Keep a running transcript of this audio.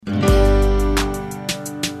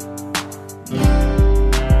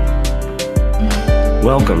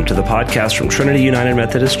Welcome to the podcast from Trinity United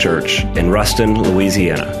Methodist Church in Ruston,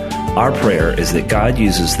 Louisiana. Our prayer is that God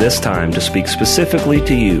uses this time to speak specifically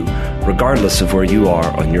to you, regardless of where you are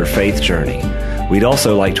on your faith journey. We'd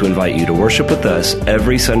also like to invite you to worship with us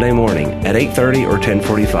every Sunday morning at 8:30 or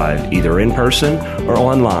 10:45, either in person or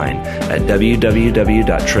online at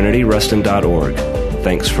www.trinityruston.org.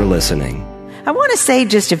 Thanks for listening. I want to say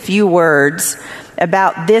just a few words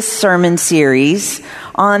about this sermon series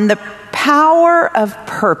on the power of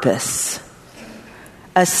purpose,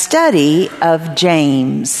 a study of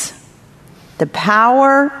James. The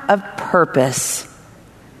power of purpose.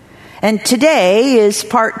 And today is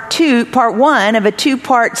part one of a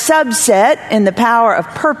two-part subset in the power of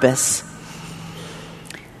purpose.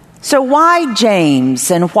 So why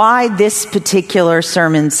James, and why this particular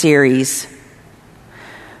sermon series?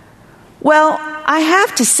 Well, I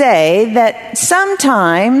have to say that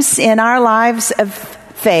sometimes in our lives of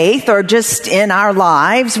faith, or just in our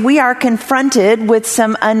lives, we are confronted with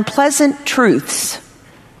some unpleasant truths.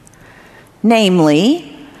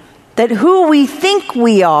 Namely, that who we think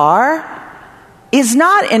we are is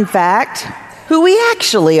not, in fact, who we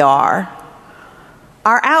actually are.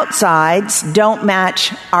 Our outsides don't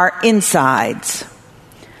match our insides.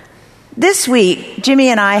 This week, Jimmy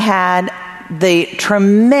and I had the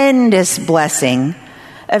tremendous blessing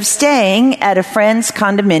of staying at a friend's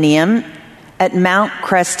condominium at Mount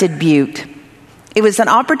Crested Butte. It was an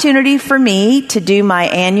opportunity for me to do my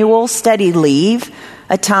annual study leave,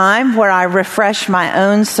 a time where I refresh my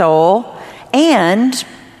own soul and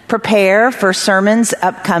prepare for sermons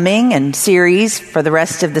upcoming and series for the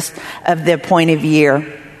rest of the appointed year.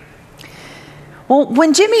 Well,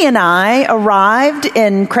 when Jimmy and I arrived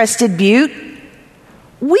in Crested Butte,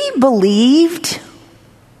 we believed,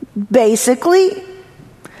 basically,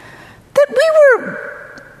 that we were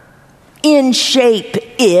in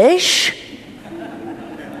shape-ish.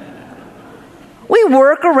 We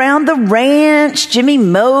work around the ranch. Jimmy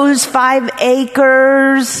mows 5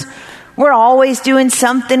 acres. We're always doing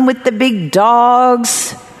something with the big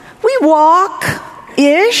dogs. We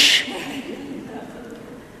walk-ish.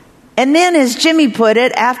 And then, as Jimmy put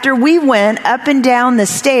it, after we went up and down the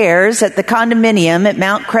stairs at the condominium at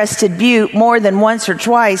Mount Crested Butte more than once or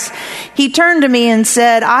twice, he turned to me and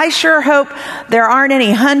said, "I sure hope there aren't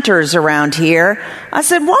any hunters around here." I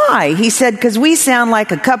said, "Why?" He said, "Because we sound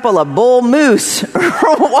like a couple of bull moose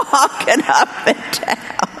walking up and down."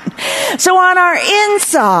 So on our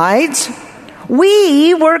insides,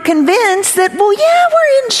 we were convinced that, well, yeah,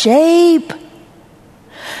 we're in shape.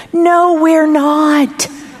 No, we're not.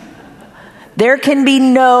 There can be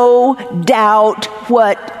no doubt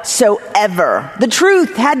whatsoever. The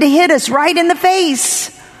truth had to hit us right in the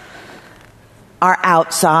face. Our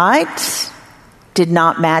outsides did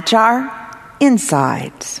not match our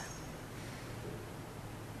insides.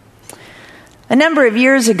 A number of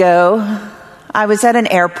years ago, I was at an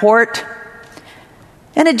airport,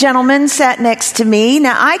 and a gentleman sat next to me.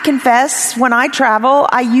 Now, I confess, when I travel,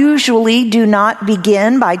 I usually do not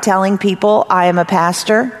begin by telling people I am a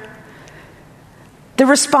pastor. The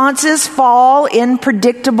responses fall in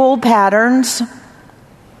predictable patterns.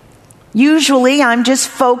 Usually, I'm just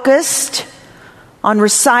focused on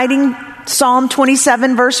reciting Psalm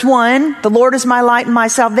 27, verse 1, "The Lord is my light and my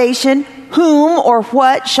salvation. Whom or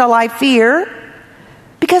what shall I fear?"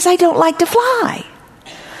 Because I don't like to fly.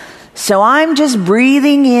 So I'm just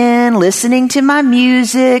breathing in, listening to my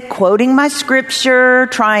music, quoting my scripture,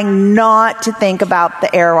 trying not to think about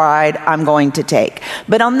the air ride I'm going to take.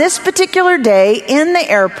 But on this particular day, in the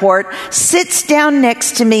airport, sits down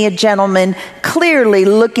next to me a gentleman clearly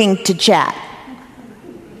looking to chat.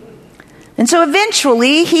 And so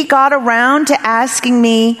eventually he got around to asking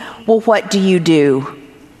me, "Well, what do you do?"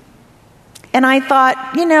 And I thought,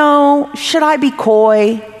 should I be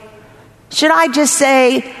coy? Should I just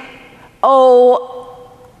say, "Oh,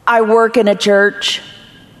 I work in a church,"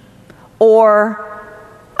 or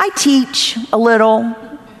 "I teach a little"?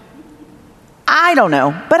 I don't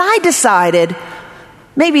know. But I decided,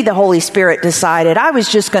 maybe the Holy Spirit decided, I was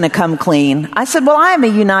just going to come clean. I said, "Well, I am a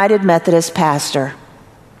United Methodist pastor."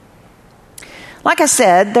 Like I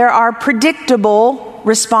said, there are predictable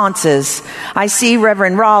responses. I see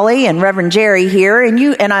Reverend Raleigh and Reverend Jerry here,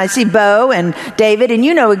 and I see Bo and David, and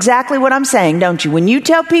you know exactly what I'm saying, don't you? When you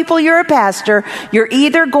tell people you're a pastor, you're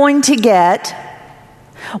either going to get,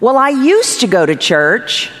 "Well, I used to go to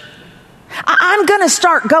church. I'm going to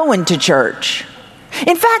start going to church.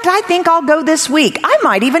 In fact, I think I'll go this week. I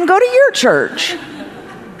might even go to your church."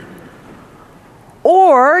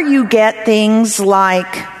 Or you get things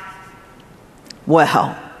like,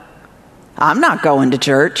 "Well, I'm not going to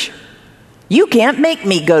church. You can't make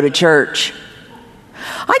me go to church.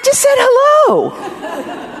 I just said hello.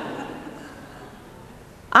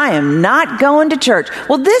 I am not going to church.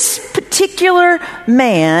 Well, this particular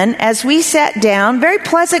man, as we sat down, very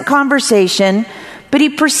pleasant conversation, but he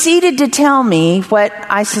proceeded to tell me what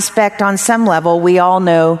I suspect on some level we all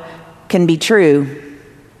know can be true.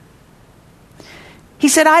 He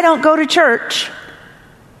said, I don't go to church.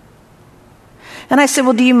 And I said,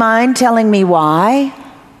 well, do you mind telling me why?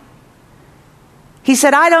 He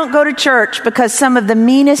said, I don't go to church because some of the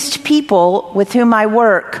meanest people with whom I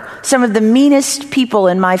work, some of the meanest people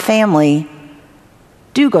in my family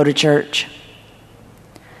do go to church.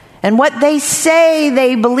 And what they say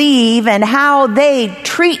they believe and how they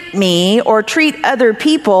treat me or treat other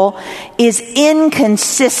people is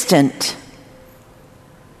inconsistent.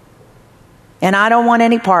 And I don't want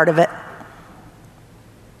any part of it.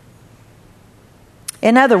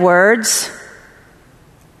 In other words,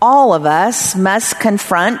 all of us must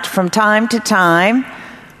confront from time to time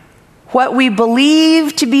what we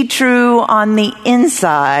believe to be true on the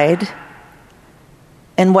inside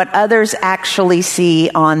and what others actually see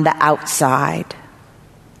on the outside.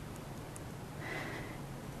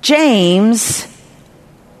 James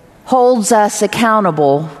holds us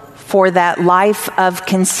accountable for that life of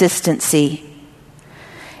consistency.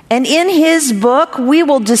 And in his book, we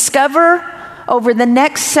will discover over the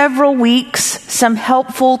next several weeks some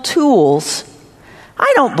helpful tools.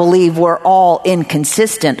 I don't believe we're all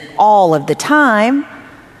inconsistent all of the time,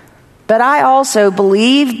 but I also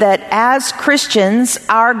believe that as Christians,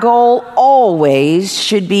 our goal always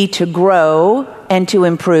should be to grow and to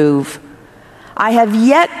improve. I have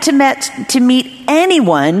yet to meet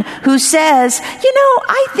anyone who says,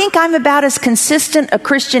 I think I'm about as consistent a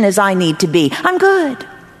Christian as I need to be. I'm good.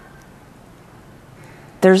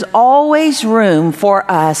 There's always room for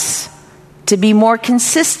us to be more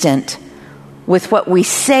consistent with what we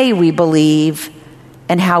say we believe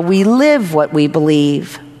and how we live what we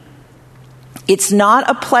believe. It's not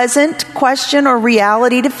a pleasant question or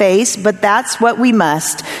reality to face, but that's what we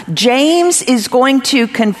must. James is going to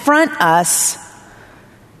confront us.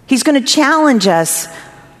 He's going to challenge us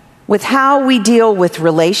with how we deal with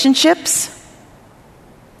relationships,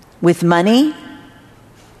 with money,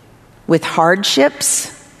 with hardships,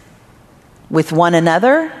 with one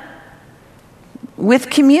another, with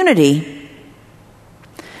community.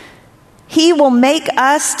 He will make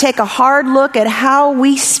us take a hard look at how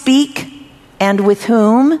we speak and with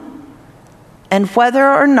whom, and whether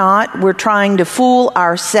or not we're trying to fool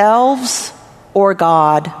ourselves or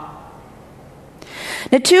God.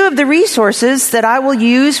 Now, two of the resources that I will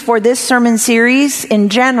use for this sermon series in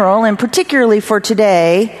general, and particularly for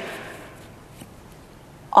today,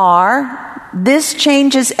 are This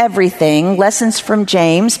Changes Everything, Lessons from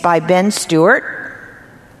James by Ben Stewart,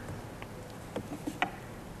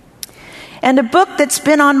 and a book that's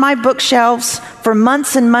been on my bookshelves for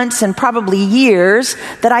months and months and probably years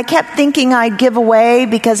that I kept thinking I'd give away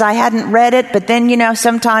because I hadn't read it, but then,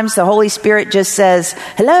 sometimes the Holy Spirit just says,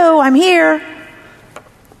 hello, I'm here.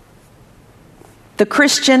 The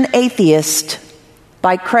Christian Atheist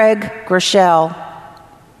by Craig Groeschel.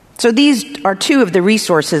 So these are two of the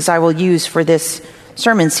resources I will use for this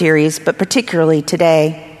sermon series, but particularly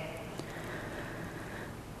today.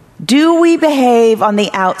 Do we behave on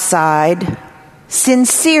the outside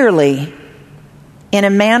sincerely in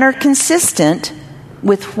a manner consistent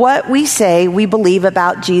with what we say we believe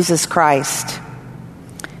about Jesus Christ?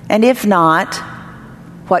 And if not,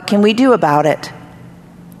 what can we do about it?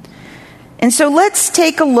 And so let's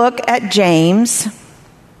take a look at James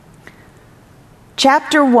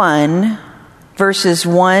chapter 1, verses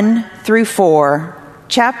 1 through 4.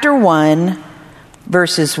 Chapter 1,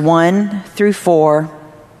 verses 1 through 4.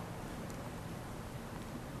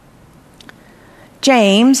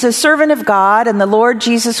 James, a servant of God and the Lord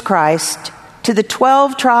Jesus Christ, to the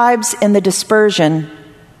 12 tribes in the dispersion,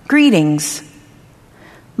 greetings.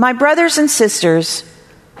 My brothers and sisters,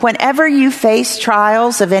 whenever you face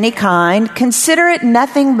trials of any kind, consider it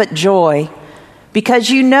nothing but joy,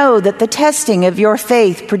 because you know that the testing of your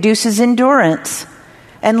faith produces endurance.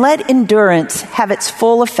 And let endurance have its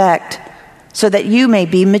full effect, so that you may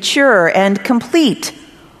be mature and complete,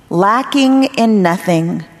 lacking in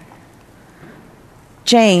nothing.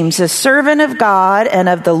 James, a servant of God and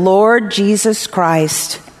of the Lord Jesus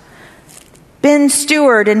Christ. Ben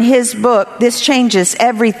Stewart, in his book, This Changes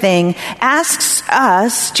Everything, asks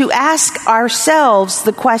us to ask ourselves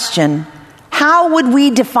the question, how would we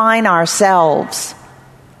define ourselves?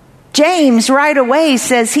 James right away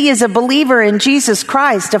says he is a believer in Jesus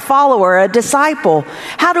Christ, a follower, a disciple.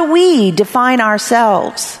 How do we define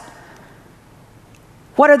ourselves?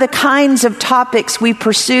 What are the kinds of topics we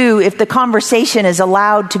pursue if the conversation is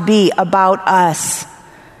allowed to be about us?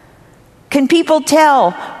 Can people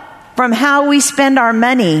tell from how we spend our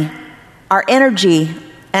money, our energy,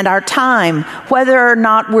 and our time whether or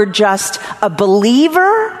not we're just a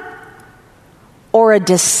believer or a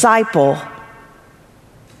disciple?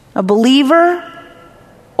 A believer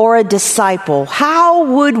or a disciple? How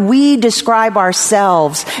would we describe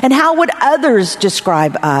ourselves, and how would others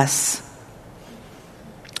describe us?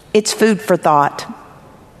 It's food for thought.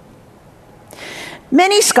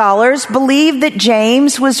 Many scholars believe that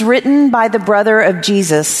James was written by the brother of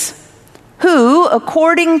Jesus, who,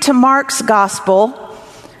 according to Mark's gospel,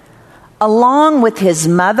 along with his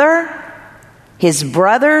mother, his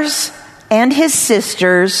brothers, and his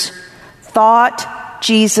sisters, thought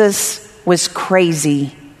Jesus was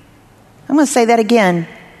crazy. I'm going to say that again.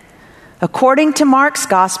 According to Mark's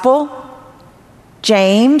gospel,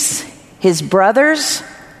 James, his brothers,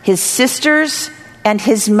 his sisters, and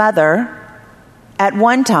his mother at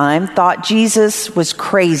one time thought Jesus was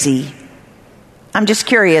crazy. I'm just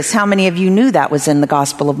curious, how many of you knew that was in the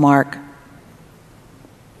Gospel of Mark?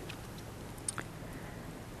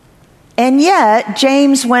 And yet,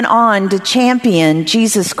 James went on to champion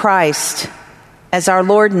Jesus Christ as our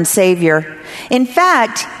Lord and Savior. In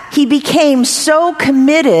fact, he became so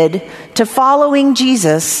committed to following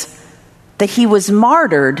Jesus that he was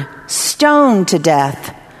martyred, stoned to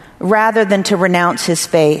death, rather than to renounce his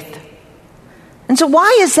faith. And so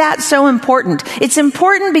why is that so important? It's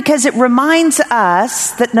important because it reminds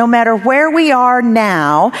us that no matter where we are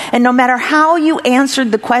now, and no matter how you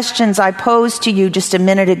answered the questions I posed to you just a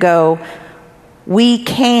minute ago, we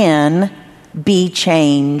can be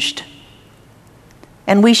changed.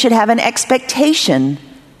 And we should have an expectation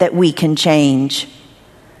that we can change.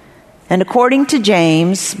 And according to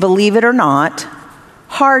James, believe it or not,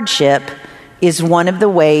 hardship is one of the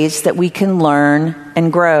ways that we can learn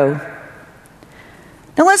and grow.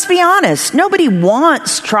 Now let's be honest, nobody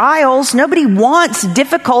wants trials, nobody wants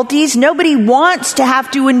difficulties, nobody wants to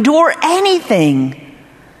have to endure anything.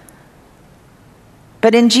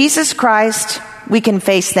 But in Jesus Christ, we can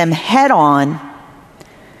face them head on,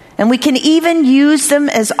 and we can even use them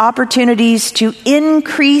as opportunities to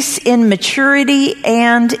increase in maturity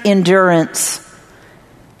and endurance,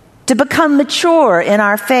 to become mature in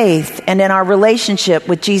our faith and in our relationship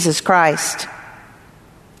with Jesus Christ.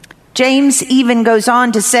 James even goes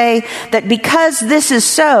on to say that because this is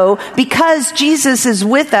so, because Jesus is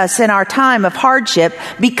with us in our time of hardship,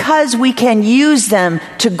 because we can use them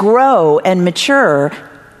to grow and mature,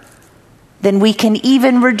 then we can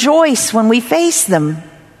even rejoice when we face them.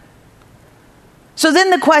 So then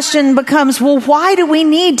the question becomes, well, why do we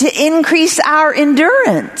need to increase our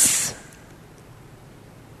endurance?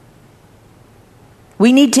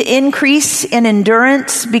 We need to increase in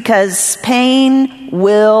endurance because pain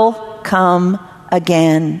will come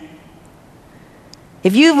again.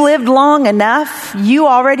 If you've lived long enough, you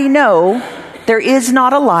already know there is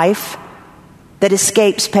not a life that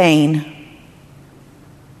escapes pain.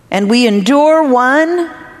 And we endure one,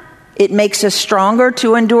 it makes us stronger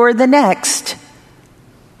to endure the next,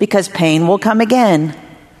 because pain will come again.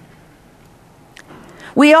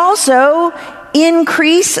 We also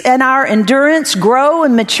increase in our endurance, grow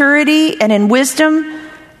in maturity and in wisdom,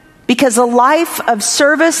 because a life of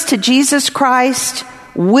service to Jesus Christ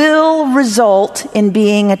will result in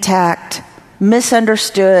being attacked,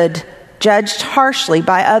 misunderstood, judged harshly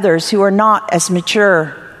by others who are not as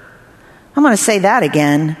mature. I'm going to say that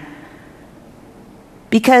again.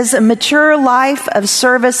 Because a mature life of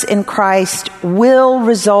service in Christ will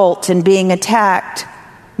result in being attacked,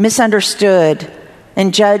 misunderstood,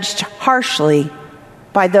 and judged harshly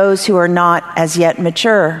by those who are not as yet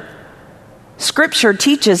mature. Scripture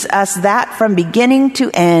teaches us that from beginning to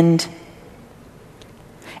end.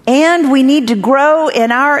 And we need to grow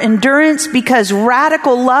in our endurance because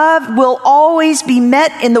radical love will always be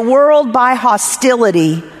met in the world by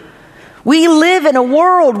hostility. We live in a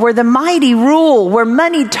world where the mighty rule, where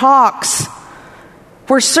money talks,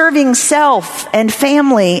 where serving self and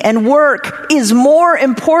family and work is more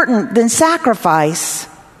important than sacrifice.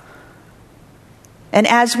 And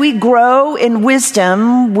as we grow in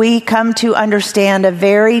wisdom, we come to understand a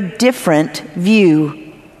very different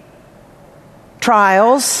view.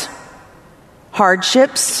 Trials,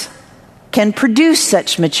 hardships can produce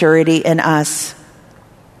such maturity in us.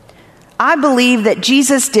 I believe that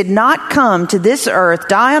Jesus did not come to this earth,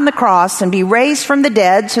 die on the cross, and be raised from the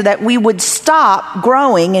dead so that we would stop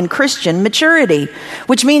growing in Christian maturity,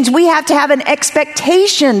 which means we have to have an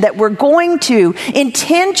expectation that we're going to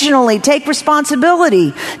intentionally take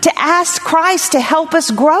responsibility to ask Christ to help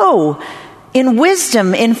us grow in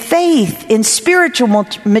wisdom, in faith, in spiritual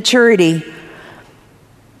maturity.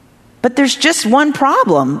 But there's just one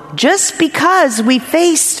problem. Just because we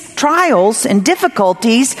face trials and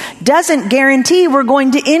difficulties doesn't guarantee we're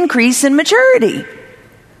going to increase in maturity.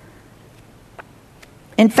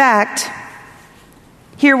 In fact,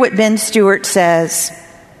 hear what Ben Stewart says.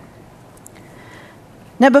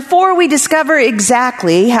 Now, before we discover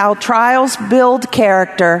exactly how trials build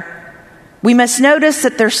character, we must notice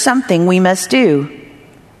that there's something we must do.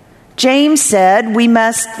 James said we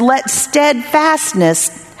must let steadfastness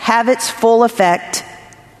have its full effect.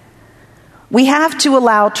 We have to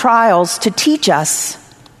allow trials to teach us.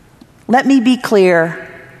 Let me be clear.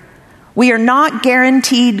 We are not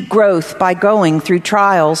guaranteed growth by going through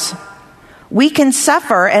trials. We can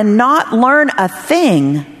suffer and not learn a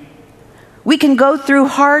thing. We can go through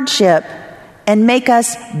hardship and make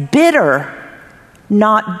us bitter,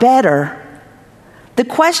 not better. The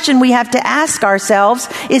question we have to ask ourselves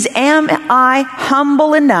is, am I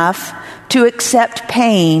humble enough to accept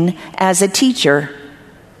pain as a teacher?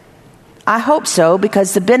 I hope so,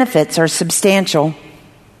 because the benefits are substantial.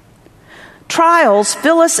 Trials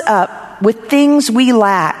fill us up with things we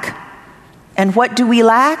lack. And what do we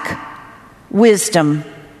lack? Wisdom.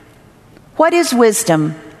 What is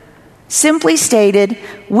wisdom? Simply stated,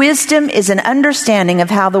 wisdom is an understanding of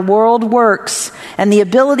how the world works and the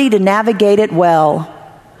ability to navigate it well.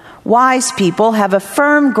 Wise people have a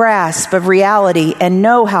firm grasp of reality and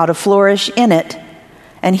know how to flourish in it.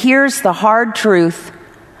 And here's the hard truth.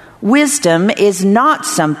 Wisdom is not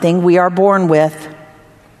something we are born with.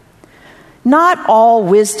 Not all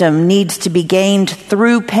wisdom needs to be gained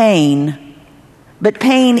through pain, but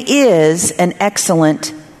pain is an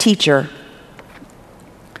excellent teacher.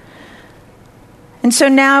 And so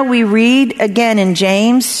now we read again in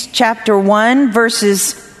James chapter 1,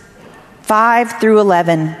 verses 5 through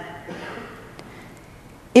 11.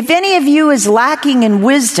 If any of you is lacking in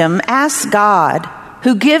wisdom, ask God,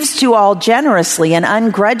 who gives to all generously and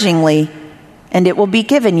ungrudgingly, and it will be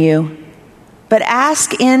given you. But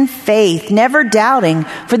ask in faith, never doubting,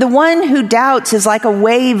 for the one who doubts is like a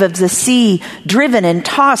wave of the sea, driven and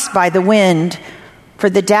tossed by the wind. For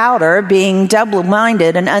the doubter, being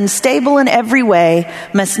double-minded and unstable in every way,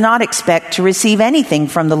 must not expect to receive anything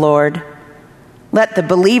from the Lord. Let the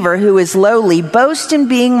believer who is lowly boast in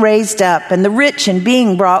being raised up, and the rich in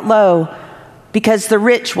being brought low, because the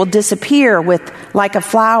rich will disappear like a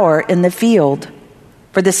flower in the field.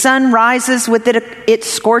 For the sun rises with its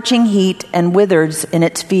scorching heat and withers in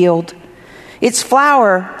its field. Its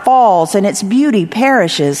flower falls and its beauty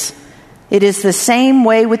perishes. It is the same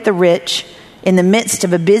way with the rich. In the midst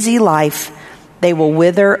of a busy life, they will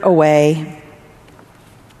wither away.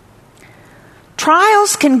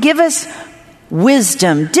 Trials can give us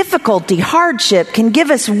wisdom. Difficulty, hardship can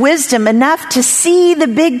give us wisdom enough to see the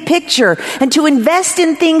big picture and to invest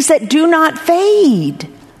in things that do not fade.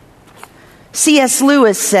 C.S.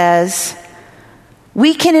 Lewis says,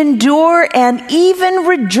 we can endure and even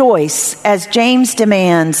rejoice as James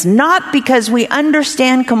demands, not because we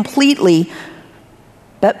understand completely,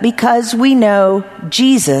 but because we know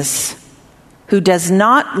Jesus, who does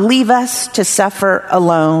not leave us to suffer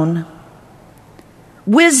alone.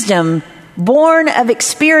 Wisdom, born of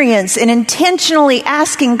experience and intentionally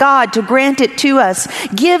asking God to grant it to us,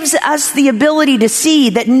 gives us the ability to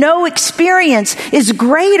see that no experience is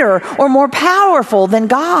greater or more powerful than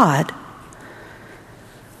God.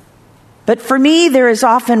 But for me, there is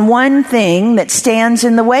often one thing that stands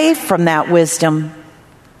in the way from that wisdom.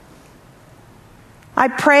 I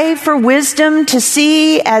pray for wisdom to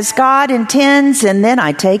see as God intends, and then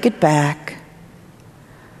I take it back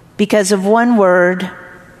because of one word: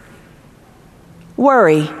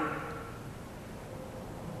 worry.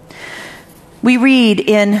 We read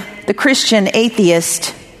in The Christian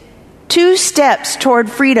Atheist, 2 steps toward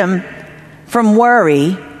freedom from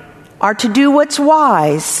worry are to do what's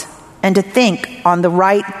wise and to think on the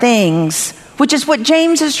right things, which is what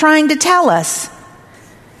James is trying to tell us.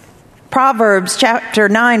 Proverbs chapter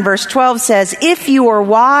 9, verse 12 says, if you are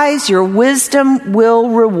wise, your wisdom will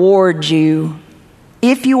reward you.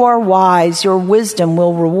 If you are wise, your wisdom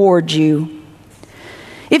will reward you.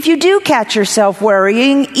 If you do catch yourself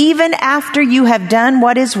worrying, even after you have done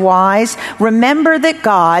what is wise, remember that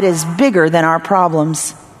God is bigger than our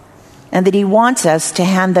problems and that He wants us to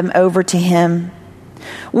hand them over to Him.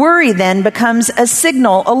 Worry then becomes a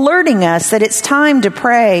signal alerting us that it's time to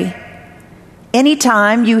pray.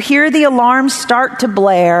 Anytime you hear the alarm start to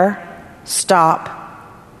blare, stop.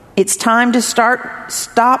 It's time to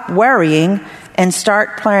stop worrying and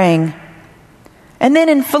start praying. And then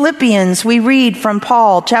in Philippians, we read from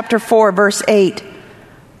Paul, chapter 4, verse 8,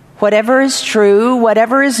 whatever is true,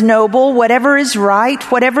 whatever is noble, whatever is right,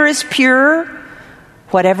 whatever is pure,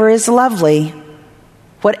 whatever is lovely,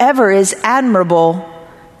 whatever is admirable,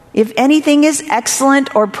 if anything is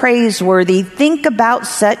excellent or praiseworthy, think about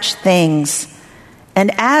such things.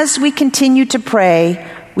 And as we continue to pray,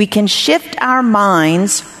 we can shift our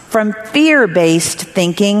minds from fear-based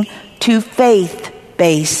thinking to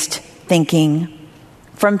faith-based thinking.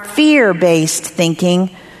 From fear-based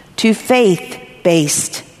thinking to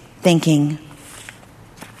faith-based thinking.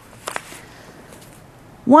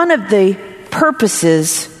 One of the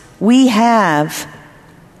purposes we have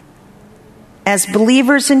as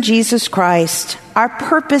believers in Jesus Christ, our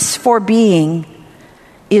purpose for being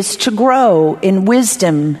is to grow in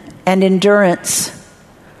wisdom and endurance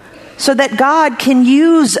so that God can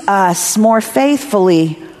use us more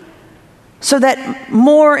faithfully, so that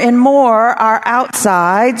more and more our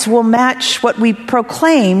outsides will match what we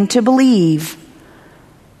proclaim to believe.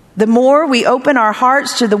 The more we open our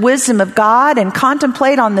hearts to the wisdom of God and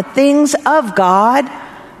contemplate on the things of God,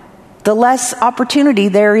 the less opportunity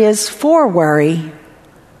there is for worry.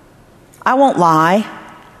 I won't lie.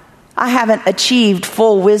 I haven't achieved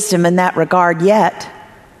full wisdom in that regard yet.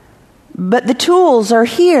 But the tools are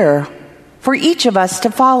here for each of us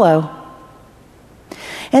to follow.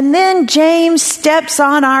 And then James steps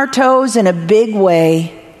on our toes in a big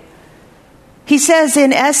way. He says,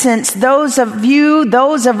 in essence, those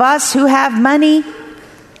of us who have money,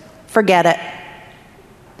 forget it.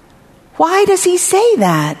 Why does he say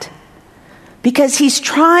that? Because he's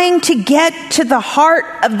trying to get to the heart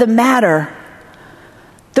of the matter.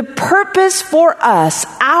 The purpose for us,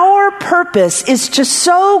 our purpose, is to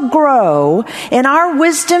so grow in our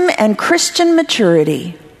wisdom and Christian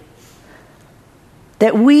maturity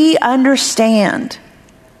that we understand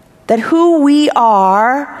that who we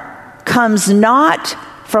are comes not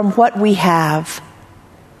from what we have,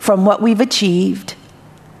 from what we've achieved.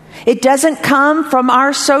 It doesn't come from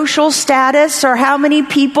our social status or how many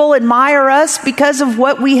people admire us because of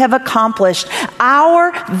what we have accomplished.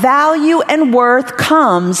 Our value and worth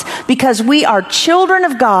comes because we are children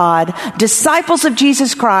of God, disciples of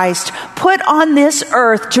Jesus Christ, put on this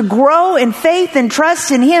earth to grow in faith and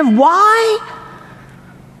trust in Him. Why?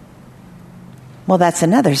 Well, that's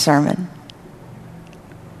another sermon.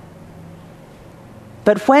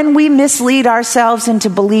 But when we mislead ourselves into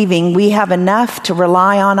believing we have enough to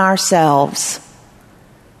rely on ourselves,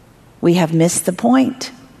 we have missed the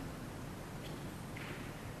point.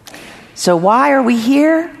 So why are we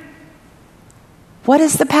here? What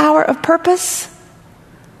is the power of purpose?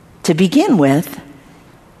 To begin with,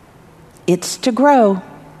 it's to grow.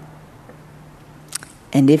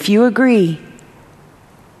 And if you agree,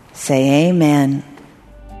 say amen.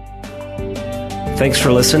 Thanks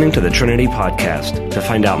for listening to the Trinity Podcast. To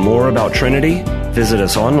find out more about Trinity, visit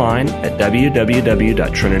us online at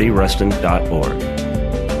www.trinityruston.org.